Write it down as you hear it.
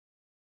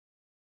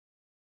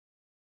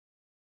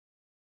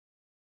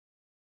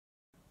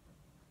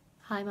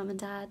Hi Mum and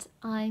Dad,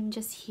 I'm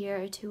just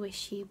here to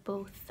wish you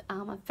both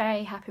a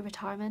very happy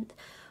retirement,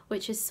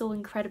 which is so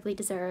incredibly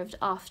deserved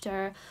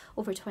after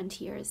over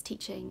 20 years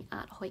teaching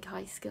at Hawick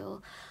High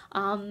School.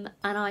 And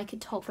I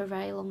could talk for a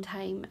very long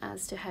time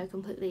as to how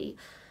completely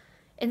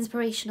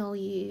inspirational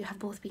you have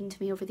both been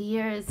to me over the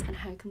years, and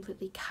how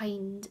completely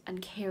kind and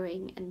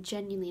caring and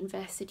genuinely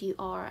invested you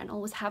are and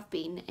always have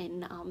been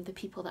in the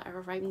people that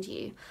are around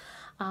you.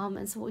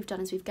 And so what we've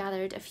done is we've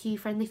gathered a few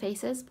friendly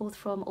faces, both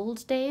from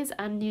old days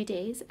and new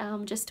days,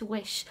 just to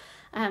wish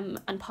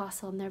and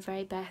pass on their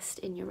very best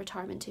in your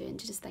retirement too, and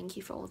to just thank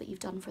you for all that you've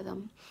done for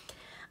them.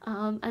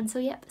 And so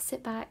yep,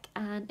 sit back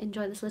and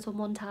enjoy this little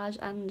montage,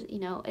 and you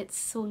know, it's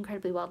so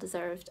incredibly well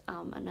deserved,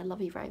 and I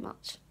love you very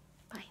much.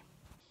 Bye.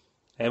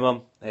 Hey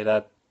Mum, hey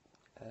Dad,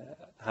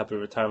 happy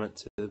retirement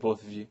to the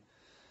both of you.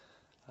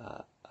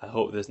 I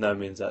hope this now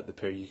means that the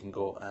pair of you can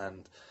go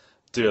and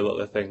do a lot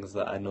of things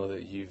that I know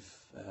that you've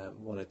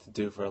wanted to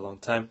do for a long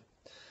time.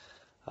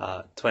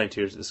 22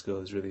 years at the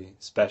school is really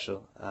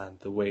special, and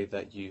the way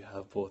that you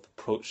have both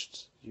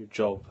approached your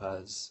job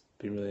has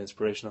been really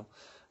inspirational,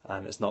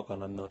 and it's not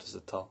gone unnoticed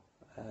at all.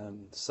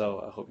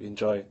 So I hope you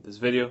enjoy this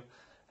video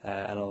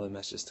and all the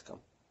messages to come.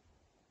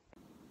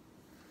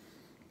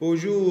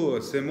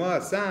 Bonjour, c'est moi,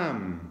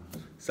 Sam.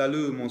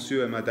 Salut,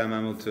 Monsieur and Madame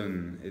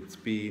Hamilton. It's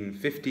been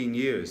 15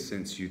 years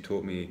since you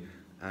taught me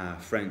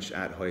French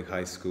at Hawick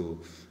High School,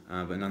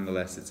 but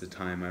nonetheless it's a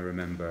time I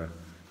remember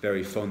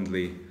very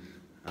fondly.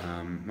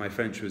 My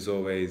French was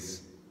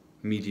always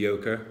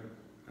mediocre.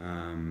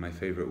 My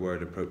favourite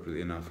word,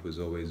 appropriately enough, was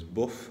always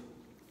bouf,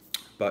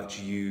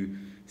 but you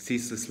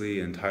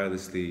ceaselessly and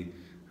tirelessly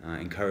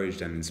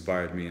encouraged and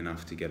inspired me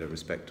enough to get a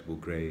respectable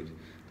grade,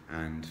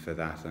 and for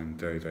that I'm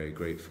very, very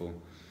grateful.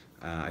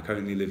 I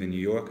currently live in New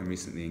York. I'm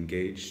recently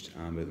engaged,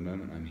 but at the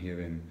moment I'm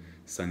here in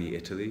sunny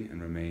Italy and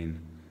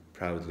remain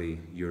proudly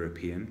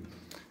European.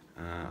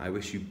 I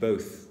wish you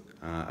both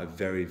a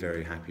very,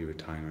 very happy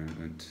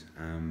retirement.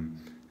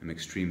 I'm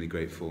extremely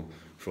grateful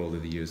for all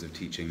of the years of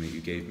teaching that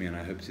you gave me, and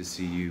I hope to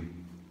see you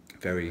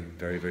very,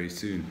 very, very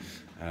soon.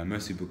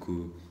 Merci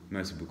beaucoup,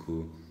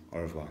 au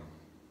revoir.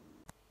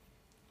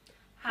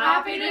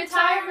 Happy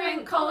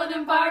retirement, Colin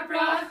and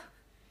Barbara!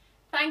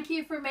 Thank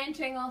you for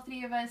mentoring all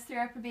three of us through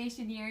our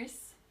probation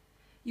years.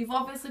 You've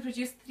obviously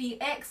produced three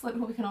excellent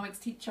home economics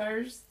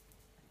teachers.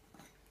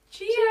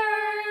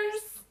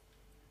 Cheers!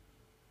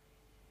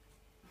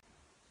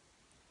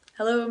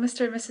 Hello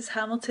Mr. and Mrs.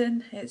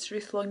 Hamilton, it's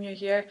Ruth Longyear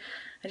here.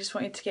 I just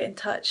wanted to get in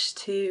touch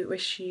to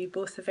wish you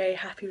both a very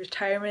happy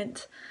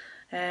retirement.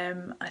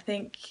 I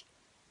think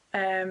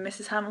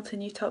Mrs.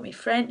 Hamilton, you taught me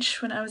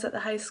French when I was at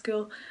the high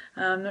school.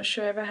 I'm not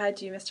sure I ever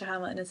had you, Mr.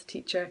 Hamilton, as a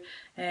teacher,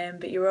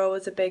 but you were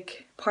always a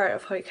big part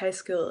of Hawick High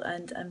School,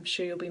 and I'm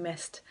sure you'll be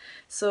missed.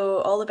 So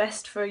all the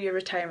best for your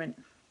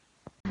retirement.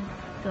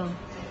 Go.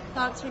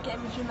 Thanks for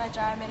getting me through my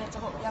German, and I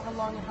hope you have a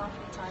long and happy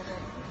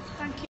retirement.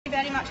 Thank you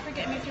very much for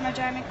getting me through my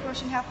German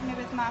course and helping me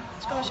with my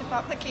scholarship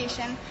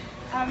application.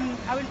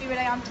 I wouldn't be where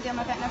I am today on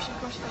my vet nursing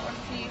course if it weren't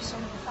for you, so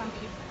thank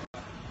you.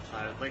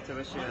 I'd like to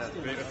wish you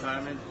a great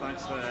retirement.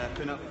 Thanks for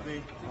putting up with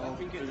me all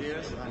through the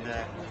years,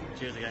 and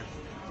cheers again.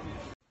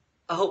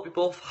 I hope you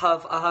both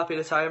have a happy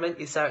retirement.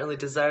 You certainly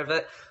deserve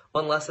it.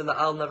 One lesson that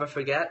I'll never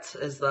forget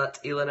is that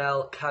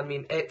ELNL can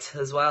mean it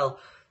as well,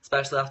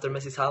 especially after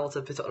Mrs.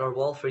 Hamilton put it on our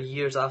wall for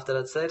years after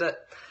I'd said it.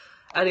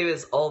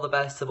 Anyways, all the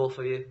best to both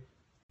of you.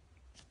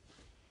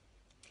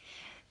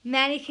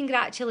 Many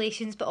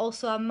congratulations, but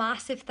also a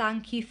massive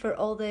thank you for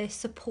all the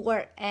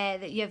support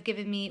that you have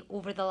given me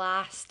over the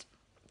last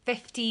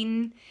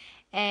 15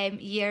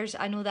 years.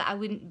 I know that I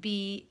wouldn't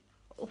be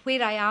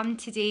where I am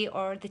today,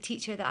 or the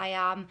teacher that I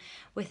am,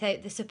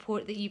 without the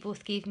support that you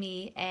both gave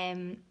me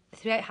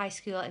throughout high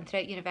school and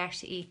throughout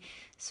university.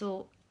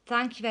 So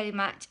thank you very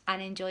much,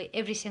 and enjoy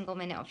every single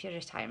minute of your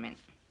retirement.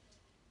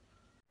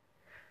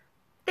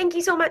 Thank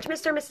you so much,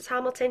 Mr. and Mrs.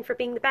 Hamilton, for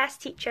being the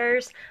best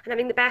teachers and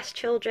having the best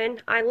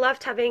children. I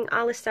loved having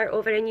Alistair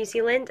over in New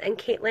Zealand, and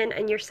Caitlin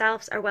and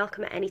yourselves are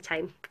welcome at any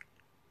time.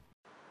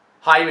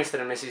 Hi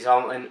Mr. and Mrs.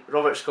 Hamilton,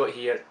 Robert Scott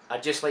here.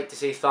 I'd just like to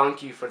say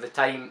thank you for the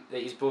time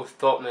that you've both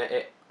taught me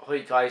at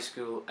Hawick High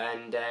School,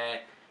 and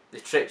the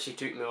trips you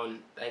took me on.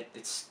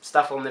 It's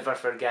stuff I'll never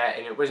forget,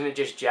 and it wasn't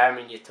just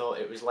German you taught,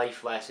 it was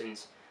life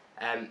lessons.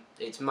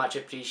 It's much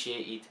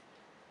appreciated.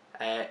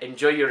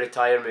 Enjoy your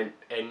retirement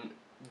and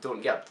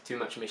don't get up to too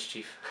much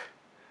mischief.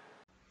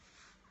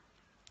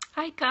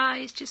 Hi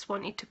guys, just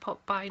wanted to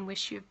pop by and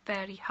wish you a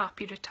very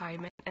happy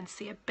retirement and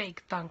say a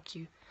big thank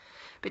you.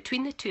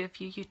 Between the two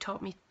of you, you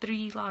taught me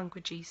 3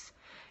 languages,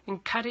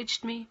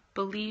 encouraged me,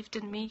 believed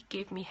in me,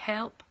 gave me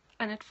help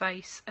and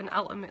advice, and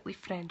ultimately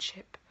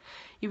friendship.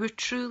 You were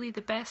truly the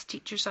best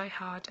teachers I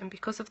had, and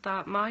because of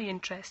that my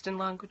interest in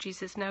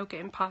languages is now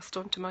getting passed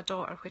on to my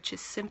daughter, which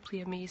is simply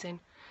amazing.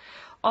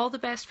 All the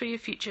best for your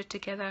future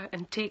together,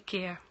 and take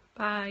care.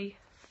 Bye.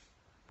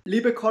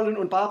 Liebe Colin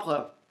und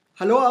Barbara,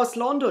 hallo aus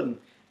London.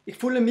 Ich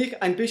fühle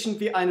mich ein bisschen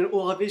wie einen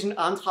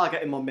Eurovision-Antrager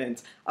im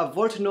Moment, aber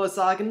wollte nur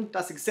sagen,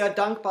 dass ich sehr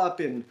dankbar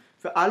bin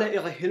für alle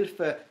Ihre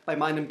Hilfe bei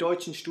meinem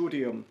deutschen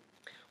Studium.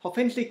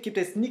 Hoffentlich gibt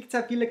es nicht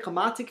sehr viele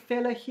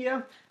Grammatikfehler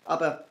hier,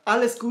 aber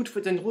alles gut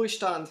für den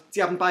Ruhestand.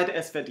 Sie haben beide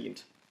es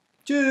verdient.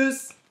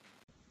 Tschüss!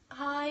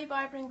 Hi,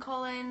 Barbara and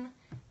Colin.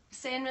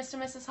 Saying Mr.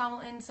 and Mrs.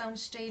 Hamilton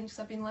sounds strange because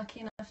I've been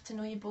lucky enough to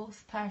know you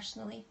both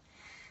personally.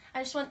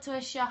 I just want to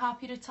wish you a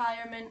happy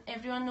retirement.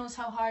 Everyone knows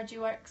how hard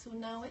you work, so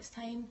now it's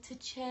time to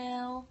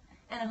chill.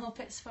 And I hope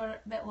it's for a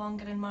bit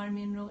longer in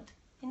Marmion Road.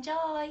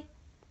 Enjoy!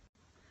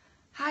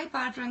 Hi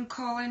Barbara and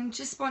Colin,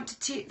 just want to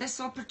take this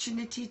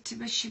opportunity to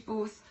wish you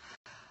both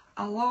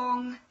a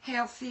long,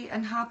 healthy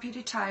and happy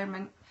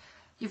retirement.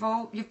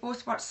 You've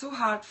both worked so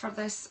hard for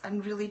this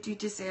and really do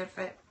deserve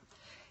it.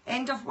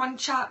 End of one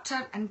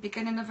chapter and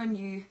beginning of a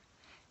new.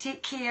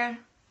 Take care.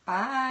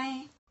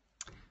 Bye.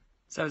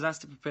 So I was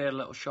asked to prepare a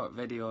little short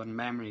video on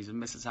memories of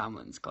Mrs.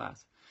 Hamilton's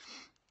class.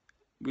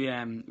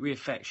 We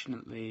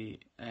affectionately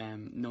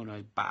known her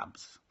as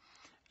Babs,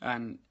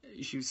 and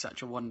she was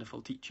such a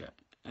wonderful teacher.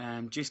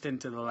 Just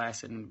into the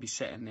lesson, we'd be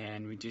sitting there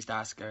and we'd just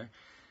ask her,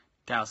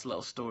 tell us a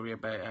little story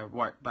about her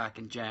work back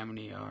in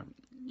Germany, or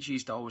she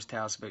used to always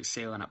tell us about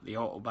sailing up the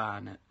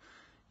Autobahn at,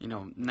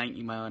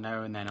 90 mile an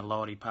hour and then a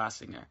lorry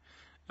passing her.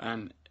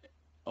 And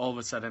all of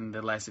a sudden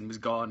the lesson was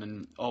gone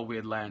and all we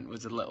had learned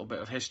was a little bit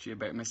of history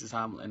about Mrs.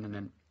 Hamilton, and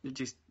then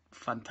just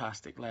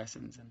fantastic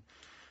lessons. And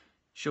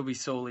she'll be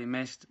sorely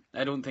missed.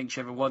 I don't think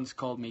she ever once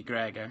called me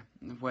Gregor,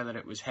 whether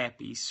it was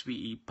happy,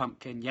 sweetie,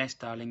 pumpkin, yes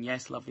darling,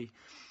 yes lovey.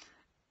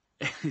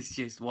 It's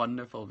just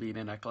wonderful being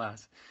in her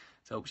class.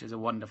 So I hope she has a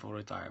wonderful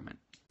retirement.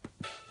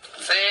 10, 9,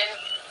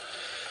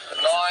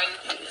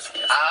 8,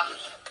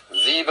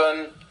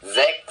 7,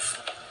 6,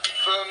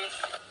 5, 4,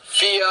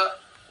 3,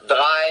 2, 1.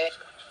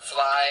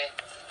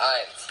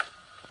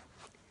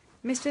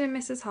 Mr. and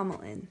Mrs.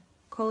 Hamilton,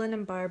 Colin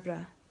and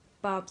Barbara,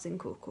 Babs and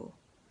Coco.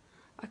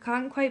 I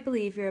can't quite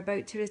believe you're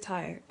about to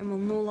retire and will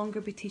no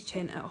longer be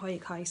teaching at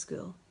Hawick High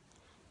School.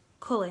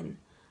 Colin,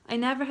 I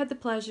never had the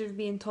pleasure of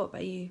being taught by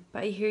you,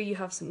 but I hear you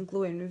have some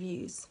glowing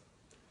reviews.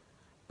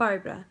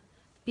 Barbara,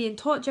 being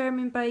taught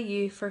German by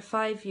you for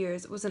 5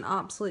 years was an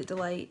absolute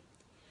delight.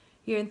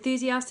 Your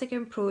enthusiastic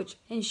approach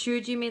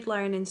ensured you made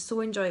learning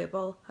so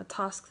enjoyable, a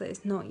task that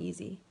is not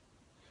easy.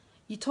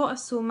 You taught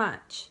us so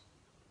much.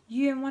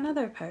 You and one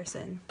other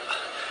person.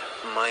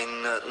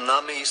 Mein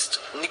Name ist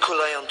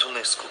Nicolae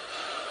Antonescu.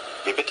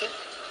 Wie bitte?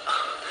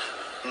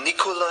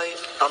 Nicolae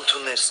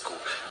Antonescu.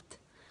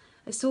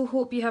 I so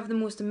hope you have the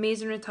most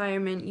amazing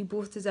retirement. You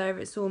both deserve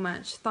it so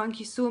much. Thank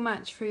you so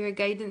much for your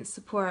guidance,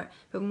 support,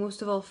 but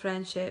most of all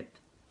friendship.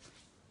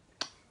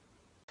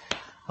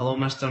 Hello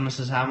Mr. and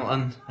Mrs.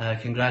 Hamilton,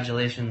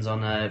 congratulations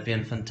on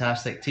being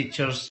fantastic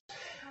teachers.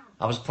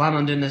 I was planning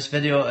on doing this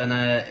video in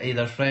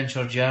either French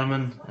or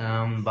German,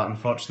 but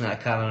unfortunately I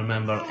can't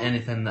remember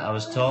anything that I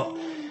was taught.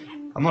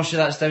 I'm not sure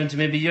that's down to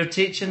maybe your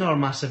teaching or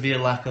my severe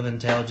lack of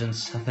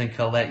intelligence. I think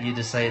I'll let you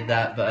decide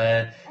that,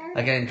 but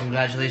again,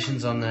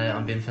 congratulations on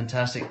being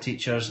fantastic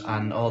teachers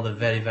and all the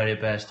very, very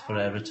best for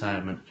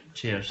retirement.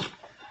 Cheers.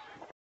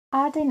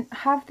 I didn't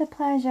have the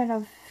pleasure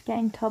of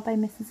getting taught by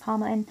Mrs.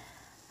 Hamilton.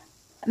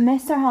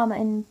 Mr.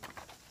 Hamilton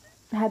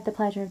had the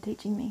pleasure of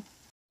teaching me.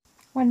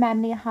 One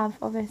memory I have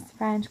of his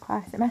French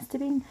class, it must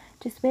have been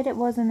just where it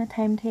was on the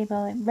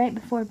timetable, like right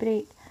before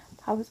break.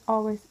 I was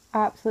always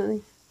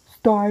absolutely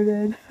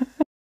starving.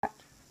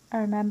 I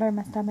remember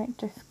my stomach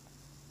just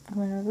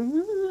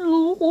going.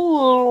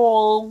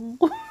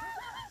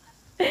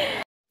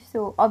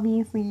 So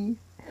obviously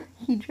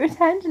he drew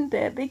attention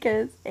to it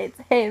because it's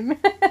him.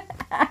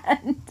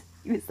 And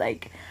he was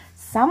like,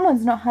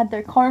 someone's not had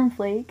their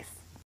cornflakes.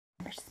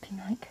 I remember just being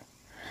like,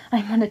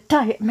 I'm on a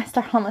diet,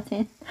 Mr.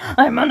 Hamilton.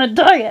 I'm on a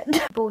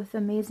diet. Both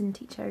amazing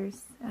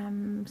teachers,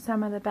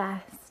 some of the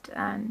best,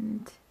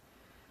 and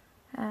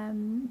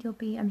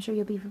I'm sure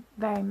you'll be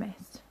very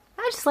missed.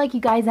 I just like you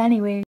guys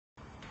anyway.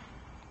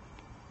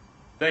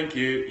 Thank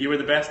you. You were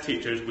the best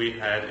teachers we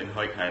had in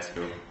Hawick High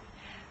School.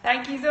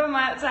 Thank you so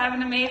much. Have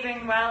an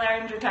amazing,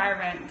 well-earned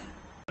retirement.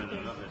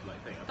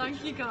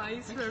 Thank you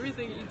guys for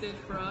everything you did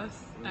for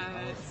us.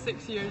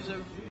 6 years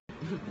of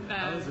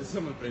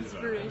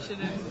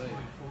inspiration and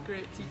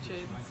great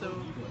teaching. So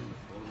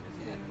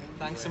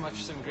thanks so much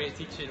for some great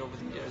teaching over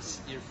the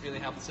years. You've really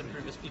helped us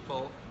improve as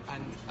people,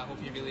 and I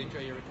hope you really enjoy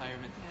your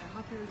retirement. Yeah,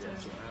 happy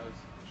retirement.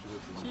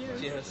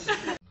 Cheers. Cheers.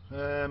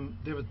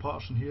 David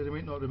Patterson here. You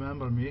might not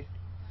remember me.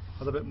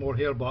 Had a bit more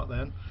hair back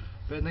then.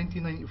 But in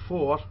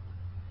 1994,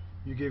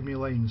 you gave me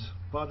lines,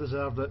 but I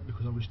deserved it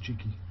because I was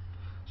cheeky.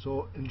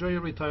 So enjoy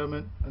your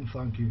retirement and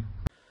thank you.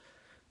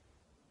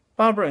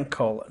 Barbara and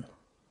Colin,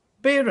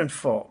 Bear and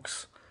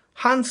Fox,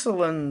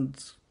 Hansel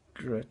and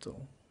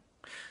Gretel.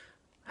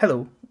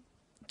 Hello.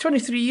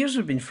 23 years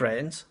we've been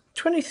friends.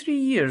 23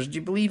 years, do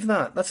you believe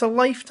that? That's a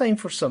lifetime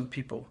for some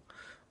people.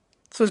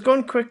 So it's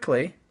gone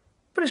quickly,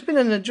 but it's been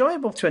an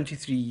enjoyable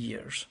 23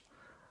 years.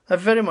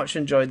 I've very much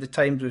enjoyed the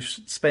times we've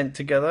spent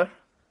together,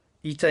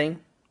 eating,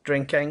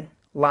 drinking,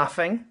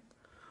 laughing.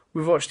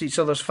 We've watched each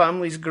other's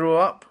families grow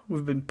up.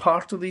 We've been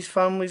part of these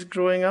families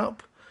growing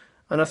up.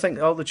 And I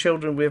think all the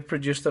children we've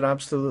produced are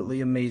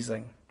absolutely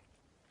amazing.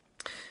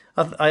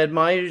 I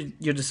admire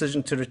your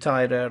decision to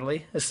retire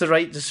early. It's the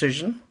right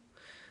decision.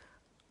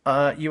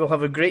 You will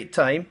have a great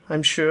time,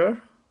 I'm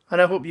sure,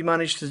 and I hope you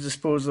manage to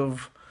dispose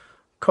of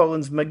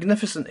Colin's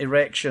magnificent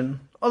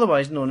erection,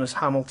 otherwise known as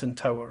Hamilton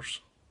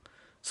Towers.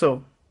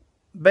 So,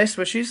 best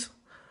wishes.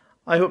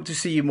 I hope to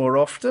see you more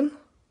often.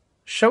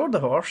 Shower the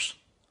horse.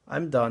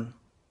 I'm done.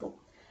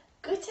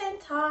 Guten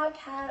Tag,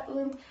 Herr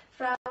und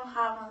Frau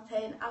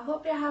Hamilton. I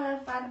hope you're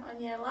having fun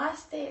on your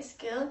last day at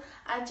school.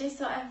 I just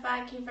want to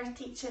thank you for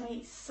teaching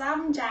me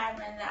some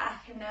German that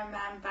I can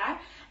remember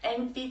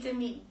and feeding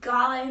me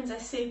gallons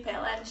of soup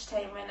at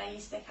lunchtime when I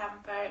used to come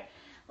for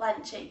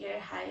lunch at your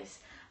house.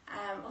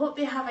 Hope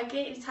you have a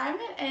great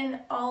retirement and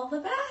all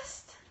the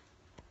best.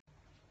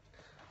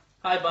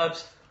 Hi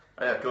Babs.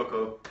 Hiya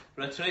Coco.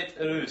 Retreat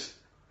Arus.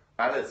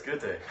 Alles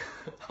Gute.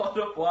 Au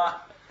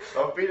revoir.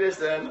 Auf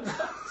Wiedersehen.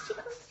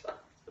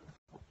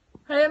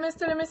 Hiya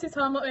Mr. and Mrs.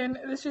 Hamilton,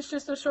 this is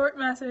just a short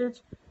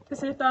message to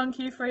say thank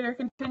you for your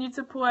continued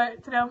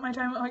support throughout my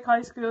time at Hawick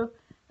High School.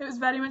 It was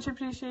very much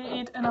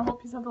appreciated and I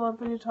hope you have a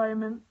lovely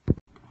retirement.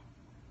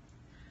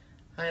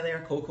 Hi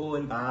there Coco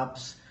and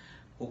Babs.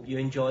 Hope you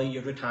enjoy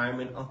your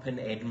retirement up in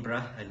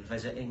Edinburgh and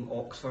visiting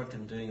Oxford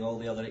and doing all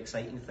the other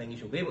exciting things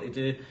you'll be able to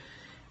do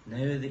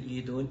now that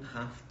you don't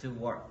have to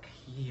work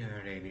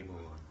here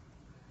anymore.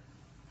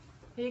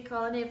 Hey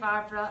Colin, hey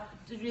Barbara,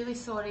 just really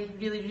sorry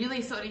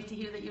to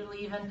hear that you're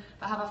leaving,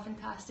 but have a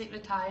fantastic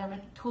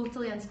retirement,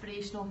 totally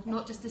inspirational,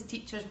 not just as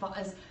teachers but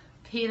as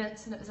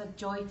parents, and it was a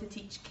joy to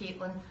teach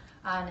Caitlin,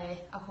 and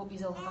I hope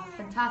you all have a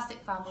fantastic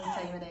family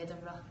time in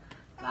Edinburgh.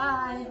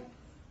 Bye!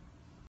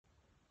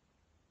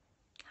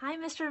 Hi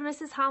Mr. and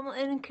Mrs.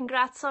 Hamilton,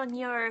 congrats on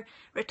your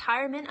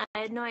retirement. I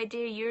had no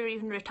idea you were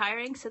even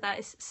retiring, so that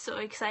is so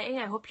exciting.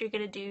 I hope you're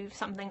going to do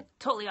something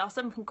totally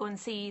awesome, go and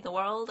see the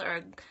world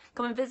or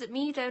come and visit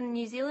me down in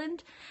New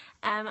Zealand.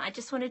 I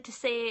just wanted to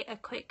say a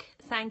quick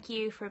thank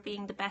you for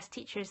being the best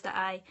teachers that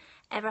I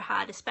ever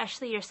had,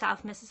 especially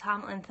yourself, Mrs.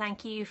 Hamilton.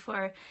 Thank you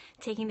for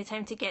taking the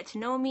time to get to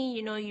know me.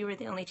 You know, you were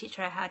the only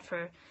teacher I had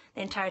for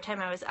the entire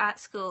time I was at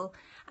school,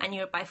 and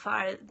you're by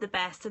far the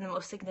best and the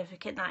most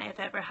significant that I've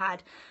ever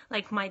had.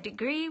 Like, my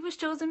degree was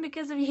chosen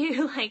because of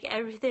you. Like,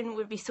 everything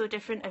would be so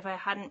different if I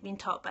hadn't been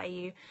taught by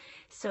you.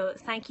 So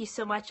thank you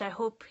so much. I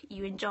hope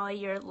you enjoy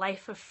your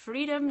life of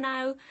freedom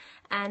now,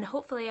 and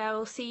hopefully I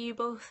will see you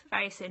both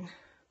very soon.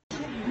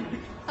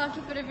 Thank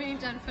you for everything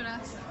you've done for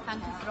us.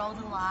 Thank you for all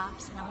the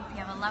laughs, and I hope you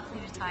have a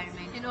lovely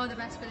retirement and all the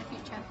best for the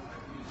future.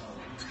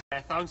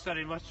 Thanks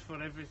very much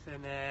for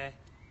everything.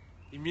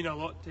 You mean a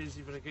lot to us.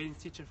 You were a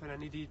guidance teacher when I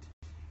needed.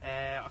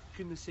 I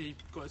couldn't say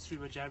got us through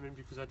my German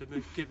because I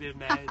didn't get there in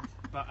the end,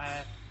 but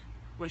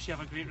wish you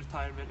have a great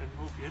retirement and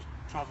hope you're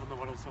travelling the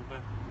world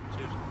somewhere.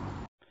 Cheers.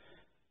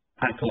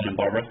 Hi Colin and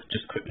Barbara,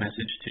 just a quick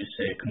message to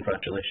say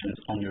congratulations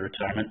on your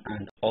retirement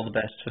and all the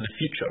best for the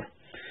future.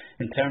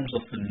 In terms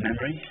of the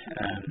memory,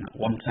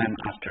 one time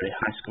after a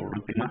high school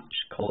rugby match,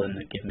 Colin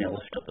gave me a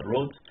lift up the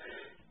road.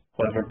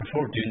 However,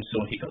 before doing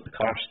so, he got the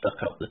car stuck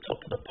up the top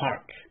of the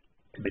park.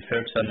 To be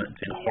fair to him, it had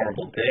been a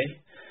horrible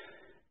day.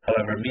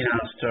 However, me and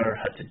Alistair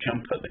had to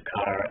jump out the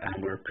car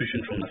and we were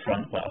pushing from the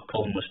front while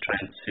Colin was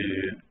trying to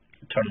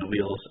turn the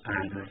wheels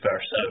and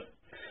reverse out.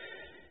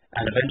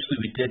 And eventually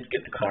we did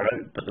get the car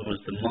out, but there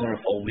was the mother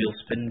of all wheel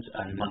spins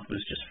and mud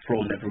was just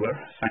thrown everywhere.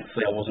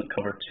 Thankfully I wasn't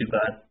covered too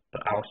bad,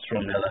 but Alistair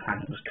on the other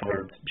hand was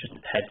covered just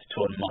head to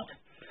toe in mud.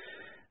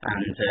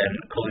 And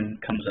Colin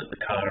comes out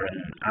the car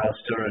and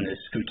Alistair, in his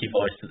squeaky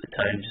voice at the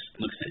time, just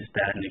looks at his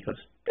dad and he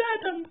goes, "Dad,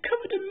 I'm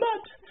covered in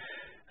mud."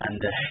 And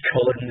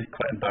Colin,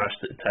 quite embarrassed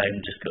at the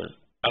time, just goes,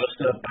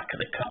 "Alistair, back of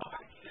the car."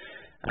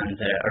 And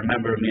I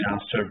remember me and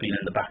Alistair being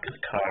in the back of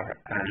the car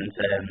and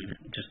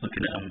just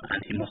looking at him,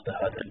 and he must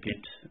have had a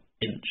good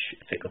inch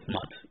thick of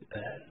mud,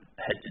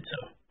 head to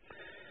toe.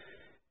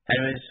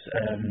 Anyways,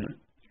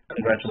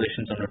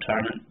 congratulations on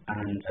retirement,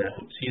 and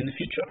hope to see you in the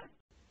future.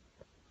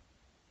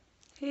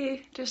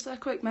 Hey, just a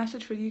quick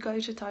message for you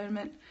guys'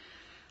 retirement.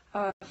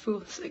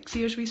 Full 6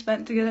 years we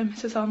spent together,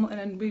 Mrs. Hamilton,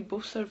 and we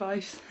both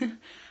survived.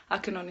 I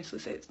can honestly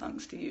say it's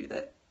thanks to you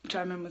that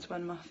German was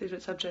one of my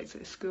favourite subjects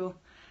at school.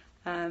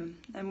 And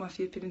with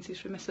the appearances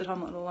from Mr.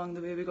 Hamilton along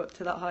the way, we got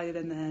to that higher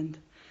in the end.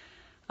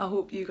 I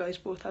hope you guys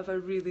both have a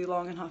really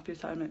long and happy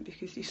retirement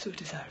because you so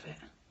deserve it.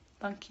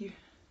 Thank you.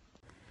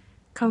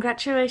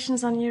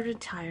 Congratulations on your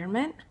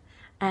retirement.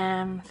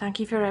 Thank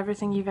you for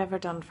everything you've ever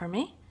done for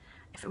me.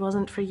 If it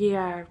wasn't for you,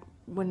 I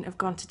wouldn't have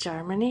gone to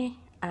Germany.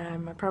 I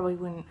probably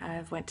wouldn't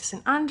have went to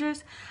St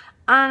Andrews,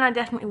 and I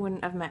definitely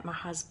wouldn't have met my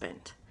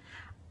husband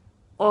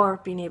or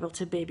been able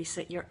to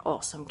babysit your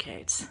awesome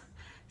kids.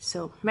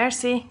 So,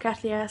 merci,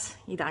 gracias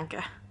y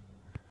danke.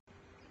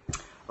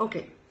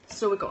 Okay,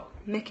 so we've got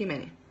Mickey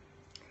Minnie,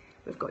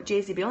 we've got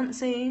Jay-Z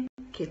Beyonce,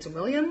 Kate and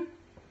William,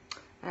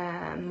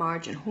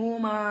 Marge and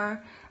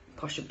Homer,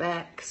 Portia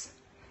Becks,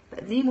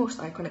 but the most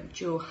iconic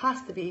duo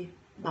has to be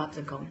Babs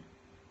and Colin.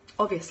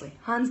 Obviously,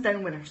 hands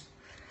down winners.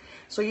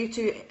 So you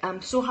two,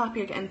 I'm so happy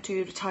you're getting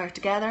to retire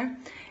together.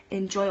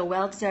 Enjoy a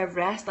well-deserved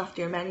rest after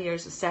your many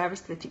years of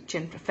service to the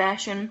teaching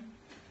profession.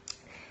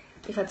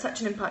 You've had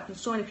such an impact on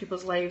so many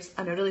people's lives,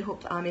 and I really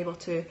hope that I'm able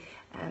to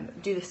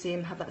do the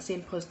same, have that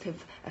same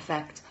positive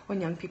effect on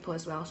young people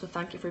as well. So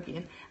thank you for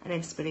being an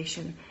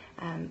inspiration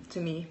to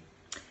me.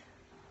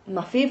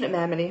 My favourite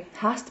memory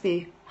has to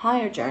be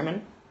higher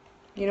German.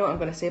 You know what I'm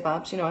going to say,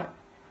 Babs, you know it.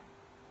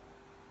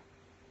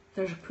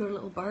 There's a poor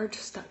little bird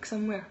stuck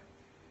somewhere.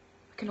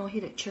 We can all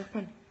hear it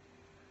chirping.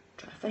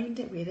 Try to find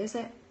it. Where is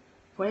it?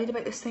 Worried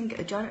about this thing? Get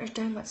the janitors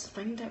down. Let's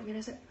find it. Where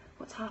is it?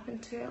 What's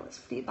happened to it? Let's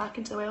free it back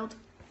into the wild.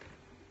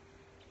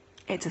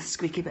 It's a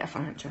squeaky bit of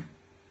furniture.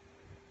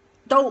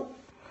 Dope!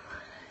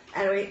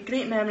 Anyway,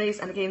 great memories,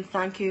 and again,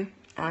 thank you,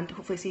 and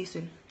hopefully see you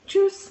soon.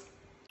 Tschüss!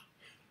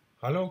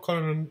 Hallo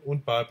Colin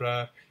und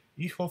Barbara.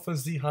 Ich hoffe,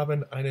 Sie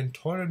haben einen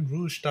tollen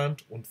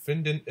Ruhestand und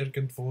finden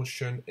irgendwo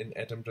schön in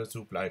Edinburgh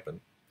zu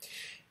bleiben.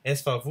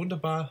 Es war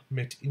wunderbar,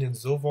 mit Ihnen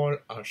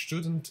sowohl als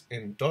Student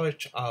in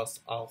Deutsch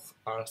als auch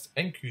als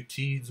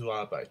NQT zu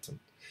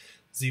arbeiten.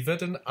 Sie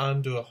werden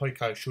an der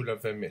Hawick High Schule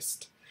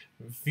vermisst.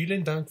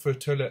 Vielen Dank für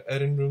tolle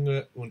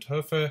Erinnerungen und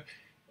hoffe,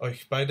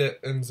 euch beide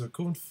in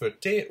Zukunft für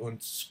Tee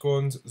und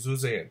Scones zu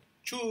sehen.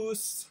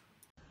 Tschüss!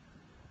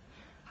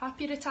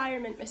 Happy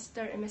retirement,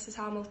 Mr. and Mrs.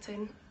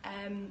 Hamilton.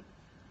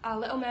 A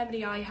little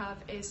memory I have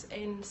is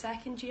in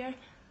second year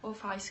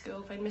of high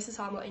school when Mrs.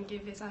 Hamilton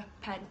gave us a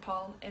pen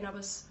pal, and I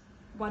was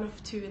one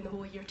of two in the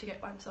whole year to get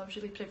one, so I was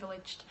really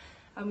privileged,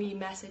 and we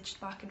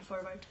messaged back and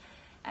forward.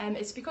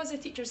 It's because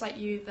of teachers like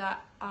you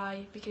that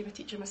I became a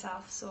teacher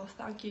myself, so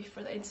thank you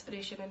for the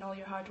inspiration and all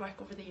your hard work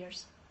over the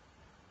years.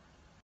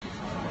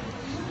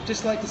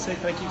 Just like to say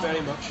thank you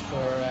very much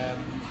for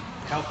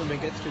helping me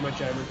get through my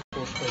German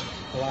course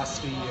for the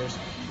last 3 years.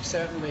 You've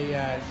certainly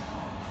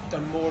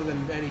done more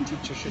than any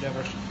teacher should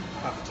ever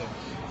have to,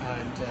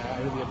 and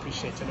I really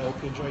appreciate it, and I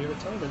hope you enjoy your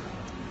retirement.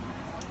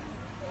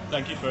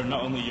 Thank you for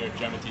not only your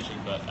German teaching,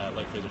 but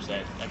like Fraser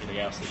said, everything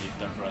else that you've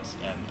done for us,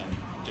 and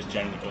just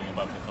generally going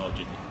above the college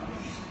duty.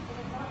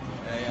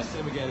 Yeah,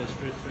 same again as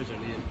Fraser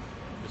and Ian.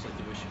 Just like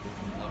to wish you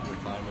both lovely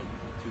retirement,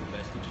 two of the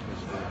best teachers in the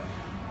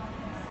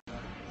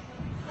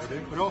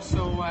school. But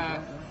also,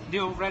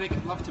 Neil Reddick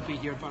would love to be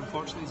here, but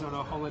unfortunately he's on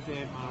a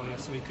holiday in Malawi,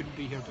 so he couldn't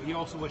be here. But he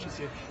also wishes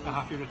you a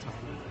happy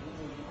retirement.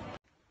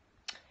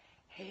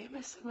 Hey,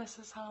 Mr. and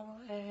Mrs.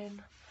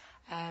 Hamilton.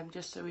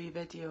 Just a wee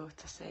video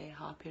to say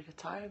happy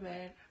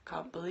retirement.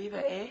 Can't believe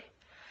it, eh?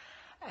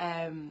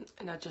 And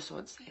I just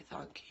want to say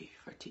thank you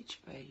for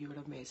teaching me. You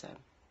were amazing.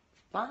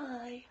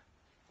 Bye.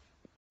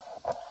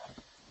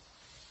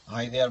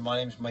 Hi there, my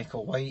name's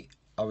Michael White.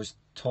 I was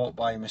taught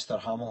by Mr.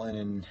 Hamilton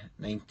in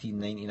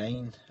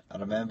 1999. I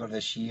remember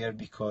this year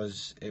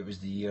because it was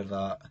the year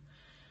that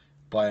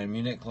Bayern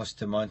Munich lost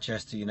to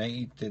Manchester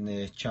United in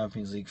the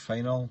Champions League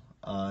final,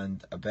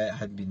 and a bet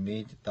had been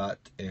made that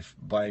if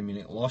Bayern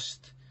Munich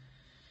lost,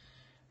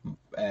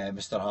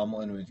 Mr.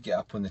 Hamilton would get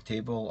up on the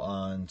table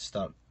and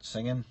start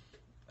singing,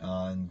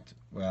 and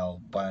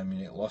well, Bayern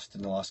Munich lost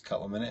in the last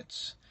couple of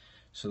minutes.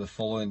 So the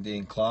following day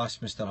in class,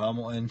 Mr.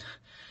 Hamilton,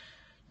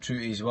 true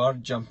to his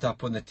word, jumped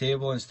up on the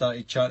table and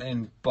started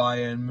chanting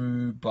Bayern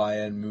Mu,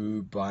 Bayern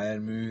Mu,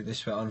 Bayern Mu.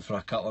 This went on for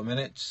a couple of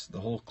minutes. The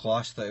whole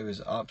class thought it was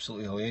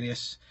absolutely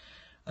hilarious,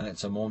 and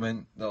it's a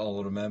moment that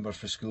I'll remember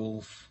for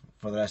school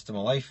for the rest of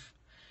my life.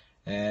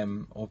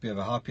 Hope you have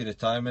a happy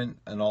retirement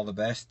and all the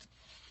best.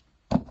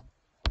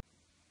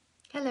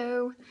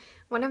 Hello.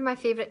 One of my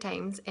favourite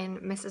times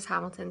in Mrs.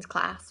 Hamilton's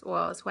class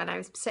was when I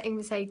was sitting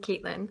beside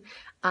Caitlin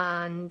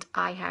and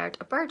I heard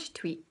a bird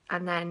tweet,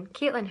 and then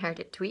Caitlin heard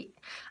it tweet,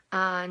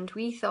 and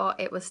we thought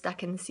it was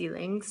stuck in the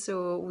ceiling,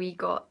 so we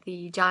got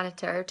the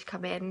janitor to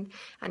come in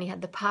and he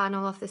had the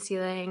panel off the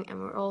ceiling, and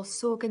we were all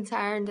so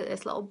concerned that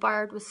this little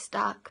bird was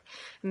stuck,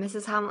 and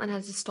Mrs. Hamilton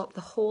had to stop the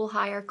whole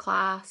higher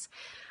class,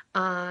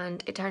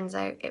 and it turns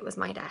out it was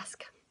my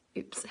desk.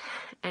 Oops.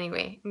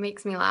 Anyway, it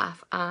makes me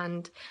laugh,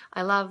 and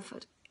I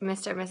loved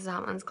Mr. and Mrs.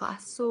 Hamilton's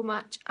class so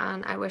much,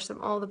 and I wish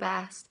them all the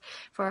best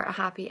for a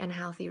happy and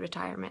healthy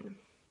retirement.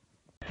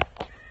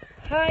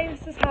 Hi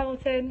Mrs.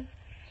 Hamilton,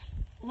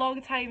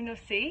 long time no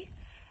see.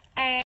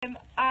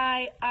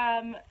 I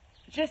am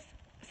just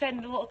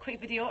sending a little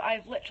quick video.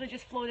 I've literally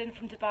just flown in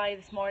from Dubai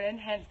this morning,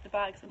 hence the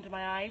bags under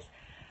my eyes,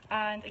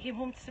 and I came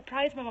home to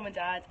surprise my mum and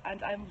dad,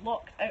 and I'm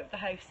locked out of the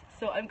house,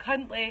 so I'm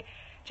currently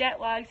jet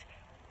lagged,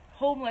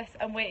 homeless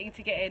and waiting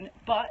to get in,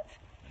 but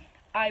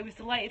I was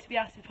delighted to be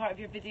asked to be part of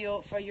your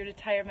video for your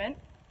retirement.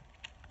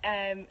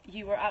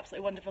 You were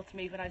absolutely wonderful to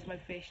me when I was in my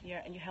probation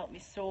year, and you helped me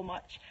so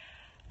much,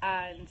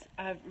 and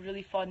I have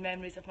really fond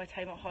memories of my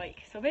time at Hawick.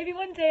 So maybe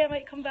one day I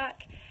might come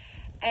back,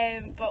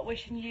 but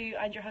wishing you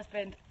and your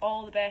husband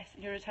all the best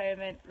in your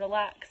retirement.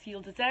 Relax,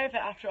 you'll deserve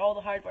it after all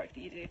the hard work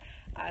that you do,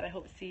 and I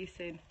hope to see you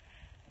soon.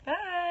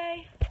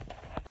 Bye!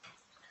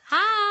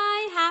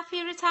 Hi,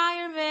 happy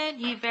retirement,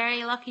 you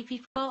very lucky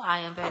people. I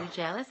am very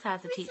jealous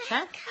as a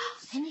teacher.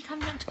 And you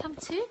want to come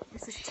too?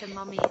 This is to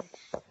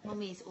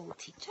Mummy's old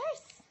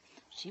teachers.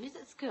 She was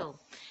at school.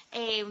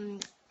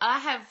 I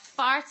have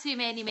far too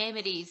many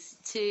memories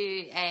to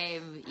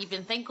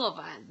even think of.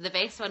 The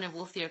best one in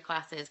both of your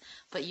classes,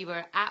 but you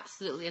were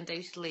absolutely,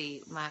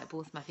 undoubtedly,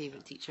 both my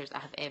favourite teachers I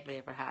have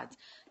ever had.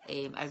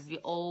 I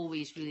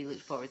always really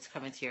looked forward to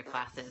coming to your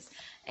classes.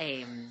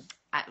 I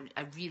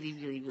really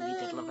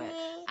did love it,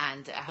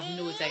 and I have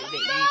no doubt that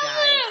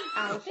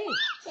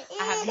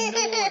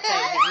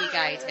you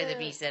guys are the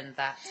reason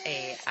that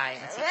I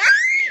am a teacher.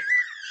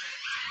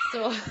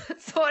 So,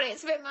 sorry,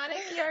 it's a bit manic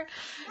here.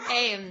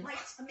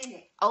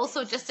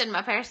 Also, just in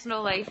my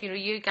personal life,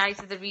 you guys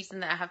are the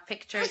reason that I have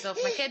pictures of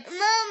my kids' drawings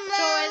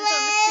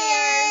on the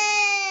stairs.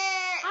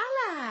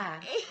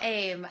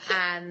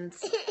 And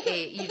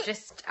you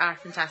just are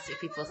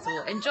fantastic people,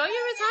 so enjoy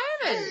your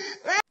retirement.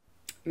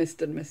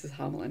 Mr. and Mrs.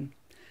 Hamilton,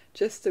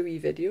 just a wee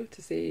video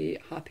to say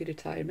happy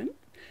retirement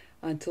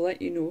and to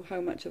let you know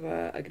how much of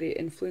a great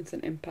influence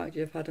and impact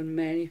you've had on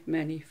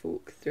many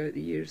folk throughout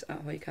the years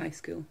at Hawick High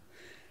School.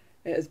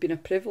 It has been a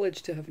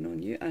privilege to have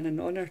known you and an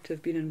honour to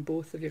have been in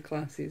both of your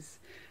classes.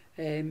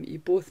 You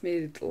both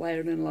made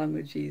learning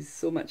languages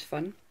so much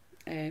fun,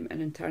 and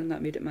in turn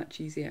that made it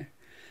much easier.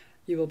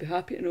 You will be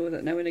happy to know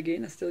that now and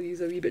again I still use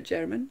a wee bit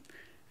German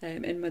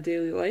in my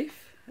daily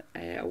life.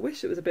 I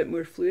wish it was a bit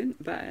more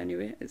fluent, but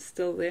anyway, it's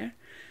still there.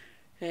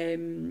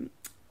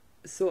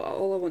 So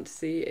all I want to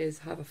say is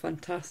have a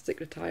fantastic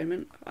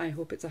retirement. I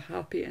hope it's a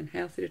happy and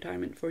healthy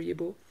retirement for you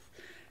both.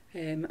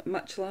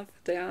 Much love,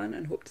 Diane,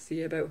 and hope to see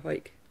you about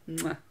Hawick.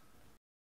 Mwah.